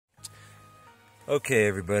Okay,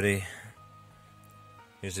 everybody,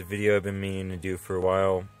 here's a video I've been meaning to do for a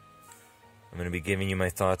while. I'm going to be giving you my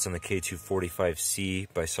thoughts on the K2-45C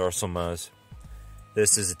by SAR K2-45C.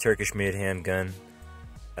 This is a Turkish-made handgun.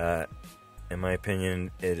 In my opinion,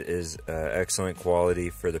 it is excellent quality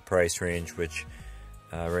for the price range, which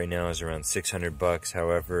right now is around 600 bucks.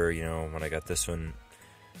 However, you know, when I got this one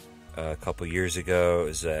a couple years ago, it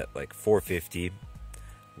was at like 450,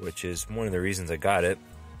 which is one of the reasons I got it,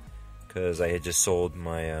 because I had just sold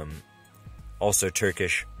my also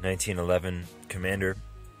Turkish 1911 Commander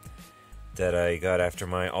that I got after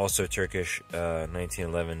my also Turkish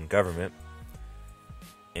 1911 government,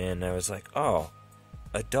 and I was like, oh,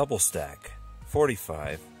 a double stack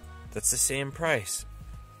 45, that's the same price,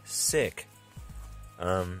 sick.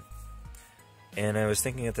 And I was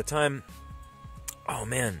thinking at the time, oh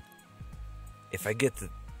man, if I get the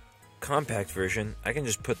compact version, I can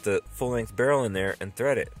just put the full-length barrel in there and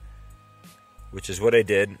thread it, which is what I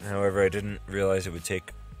did. However, I didn't realize it would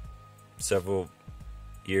take several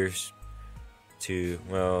years to,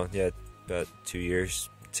 well, yeah, about 2 years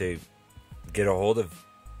to get a hold of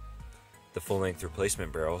the full-length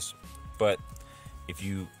replacement barrels. But if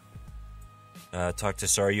you talk to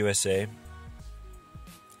SAR USA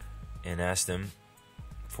and ask them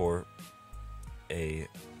for a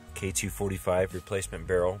K2-45 replacement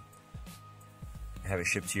barrel, have it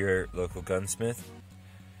shipped to your local gunsmith,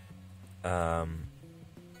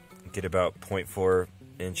 get about 0.4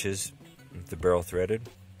 inches with the barrel threaded.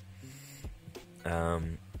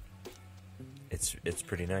 It's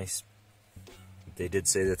pretty nice. They did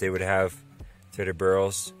say that they would have threaded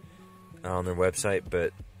barrels on their website,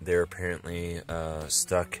 but they're apparently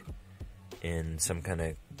stuck in some kind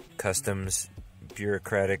of customs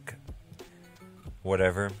bureaucratic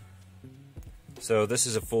whatever. So this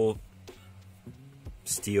is a full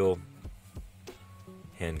steel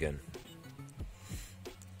handgun,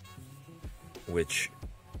 which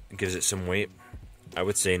gives it some weight. I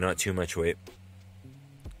would say not too much weight.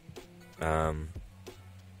 I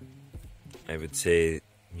would say,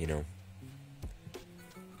 you know,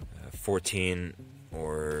 14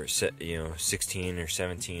 or 16 or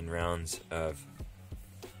 17 rounds of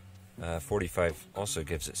 45 also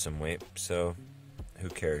gives it some weight, so who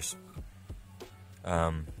cares?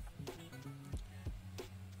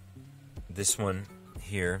 This one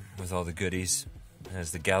here, with all the goodies,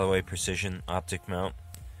 has the Galloway Precision optic mount,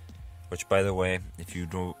 which, by the way, if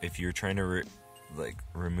you're trying to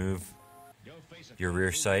remove your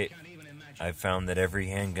rear sight, I've found that every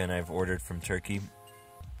handgun I've ordered from Turkey,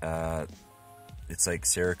 it's like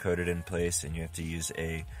SAR coated in place, and you have to use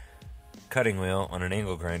a cutting wheel on an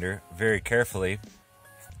angle grinder very carefully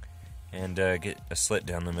and get a slit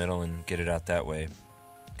down the middle and get it out that way.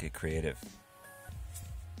 Get creative.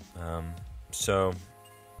 So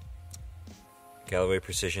Galloway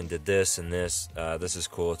Precision did this and this. This is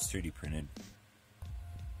cool. It's 3D printed.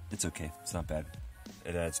 It's okay. It's not bad.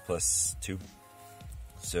 It adds +2.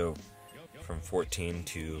 So from 14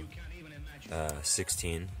 to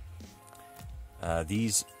 16.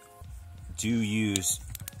 These do use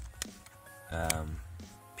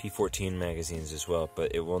P14 magazines as well,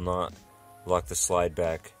 but it will not lock the slide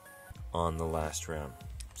back on the last round.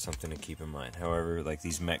 Something to keep in mind. However, like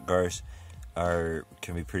these Metgars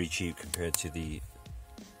can be pretty cheap compared to the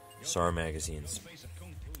SAR magazines.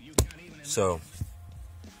 So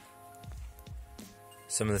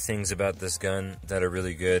some of the things about this gun that are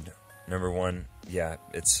really good: number one, yeah,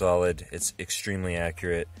 it's solid, it's extremely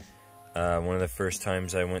accurate. One of the first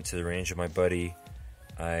times I went to the range with my buddy,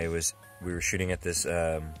 we were shooting at this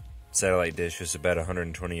satellite dish. It was about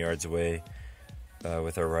 120 yards away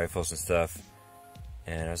with our rifles and stuff,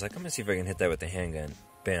 and I was like, I'm gonna see if I can hit that with the handgun.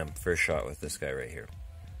 Bam, first shot with this guy right here.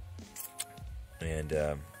 And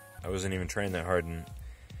I wasn't even trying that hard, and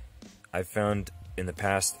I found in the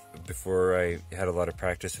past, before I had a lot of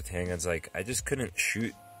practice with handguns, like I just couldn't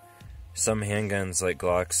shoot some handguns like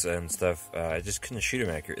Glocks and stuff. I just couldn't shoot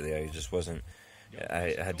them accurately. I just wasn't,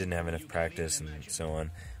 I didn't have enough practice and so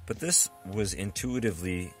on. But this was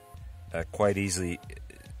intuitively quite easy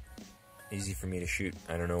for me to shoot.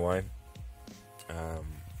 I don't know why.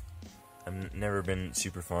 I've never been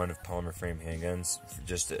super fond of polymer frame handguns,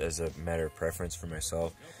 just as a matter of preference for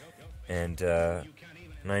myself. And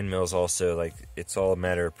 9mm also, like, it's all a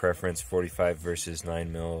matter of preference. 45 versus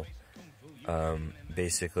 9mm.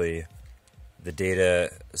 Basically, the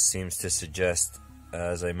data seems to suggest,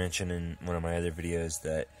 as I mentioned in one of my other videos,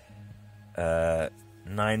 that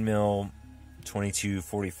 9mm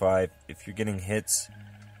 22-45, if you're getting hits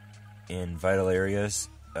in vital areas,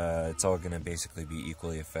 it's all going to basically be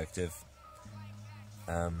equally effective.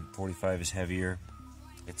 45 is heavier,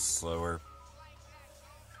 it's slower,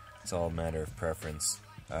 It's all a matter of preference.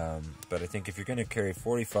 But I think if you're going to carry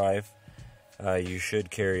 45, you should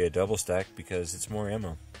carry a double stack because it's more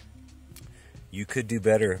ammo. You could do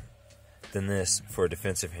better than this for a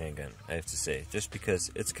defensive handgun, I have to say, just because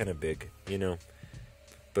it's kind of big, you know.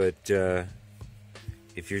 But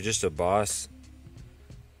if you're just a boss,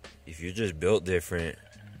 if you're just built different,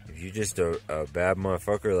 if you're just a bad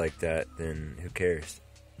motherfucker like that, then who cares?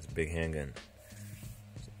 It's a big handgun.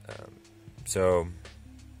 So,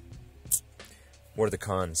 what are the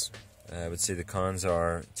cons? I would say the cons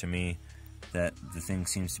are, to me, that the thing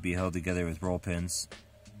seems to be held together with roll pins.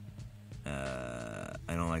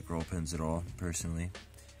 I don't like roll pins at all, personally.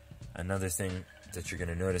 Another thing that you're going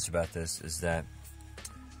to notice about this is that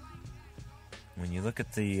when you look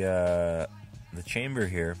at the chamber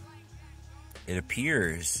here, it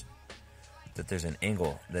appears that there's an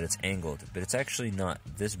angle, that it's angled, but it's actually not.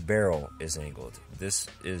 This barrel is angled. This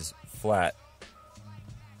is flat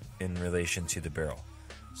in relation to the barrel.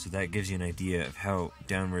 So that gives you an idea of how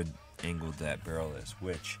downward angled that barrel is,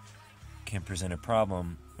 which can present a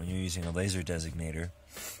problem when you're using a laser designator,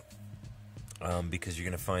 because you're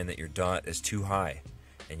going to find that your dot is too high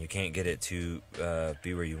and you can't get it to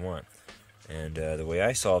be where you want. And the way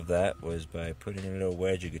I solved that was by putting a little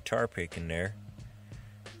wedge of guitar pick in there.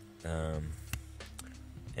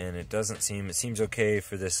 And it doesn't seem, it seems okay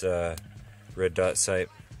for this red dot sight,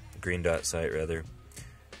 green dot sight rather.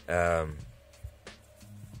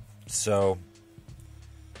 So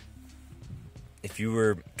if you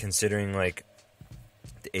were considering like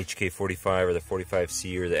the HK45 or the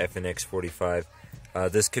 45C or the FNX 45,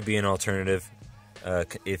 this could be an alternative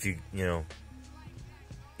if you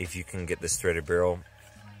can get this threaded barrel.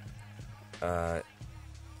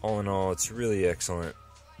 All in all, it's really excellent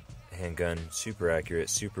handgun, super accurate,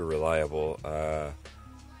 super reliable. I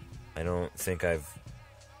don't think I've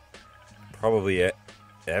probably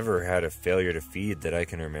ever had a failure to feed that I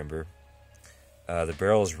can remember. The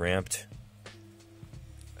barrel is ramped,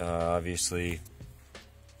 obviously,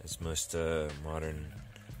 as most modern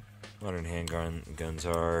handguns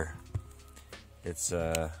are. It's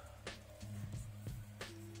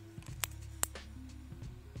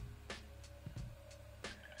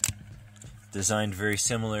designed very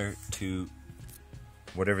similar to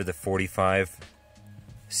whatever the 45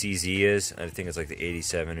 CZ is. I think it's like the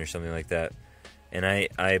 87 or something like that. And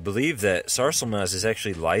I believe that SAR is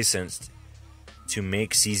actually licensed to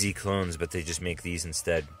make CZ clones, but they just make these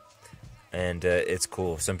instead. And it's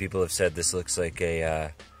cool. Some people have said this looks like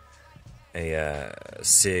a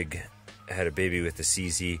SIG had a baby with the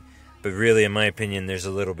CZ, but really, in my opinion, there's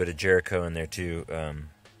a little bit of Jericho in there too. A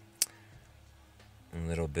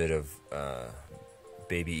little bit of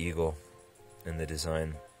Baby Eagle in the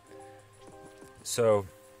design. So,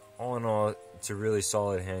 all in all, it's a really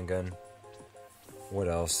solid handgun. What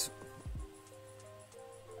else?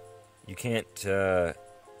 You can't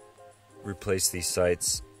replace these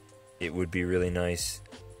sights. It would be really nice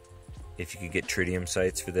if you could get tritium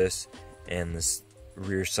sights for this, and this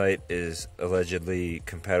rear sight is allegedly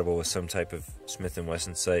compatible with some type of Smith &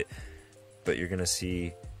 Wesson sight, but you're gonna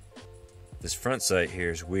see this front sight here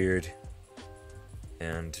is weird,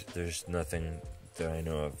 and there's nothing that I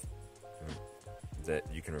know of that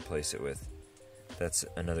you can replace it with. That's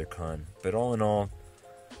another con. But all in all,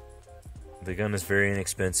 the gun is very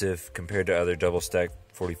inexpensive compared to other double stack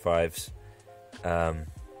 45s.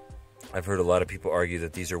 I've heard a lot of people argue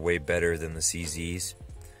that these are way better than the CZs,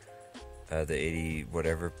 the 80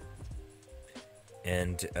 whatever,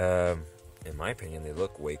 and in my opinion, they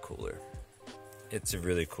look way cooler. It's a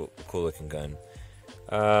really cool looking gun.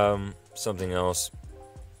 Something else,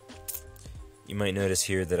 you might notice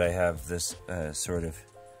here that I have this sort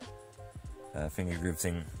of finger groove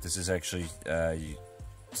thing. This is actually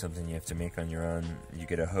something you have to make on your own. You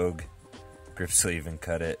get a Hogue grip sleeve and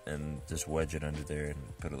cut it and just wedge it under there and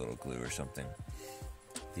put a little glue or something.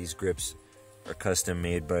 These grips are custom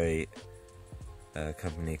made by a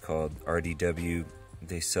company called RDW.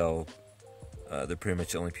 They sell, they're pretty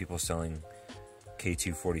much the only people selling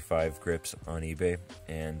K2-45 grips on eBay,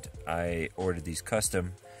 and I ordered these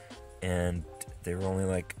custom, and they were only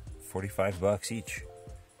like 45 bucks each,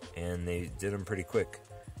 and they did them pretty quick.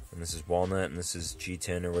 And this is walnut, and this is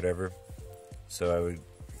G10 or whatever, so I would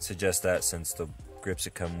suggest that, since the grips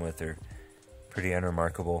that come with are pretty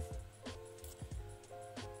unremarkable.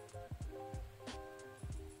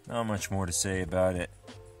 Not much more to say about it.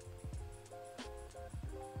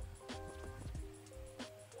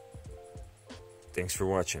 Thanks for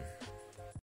watching.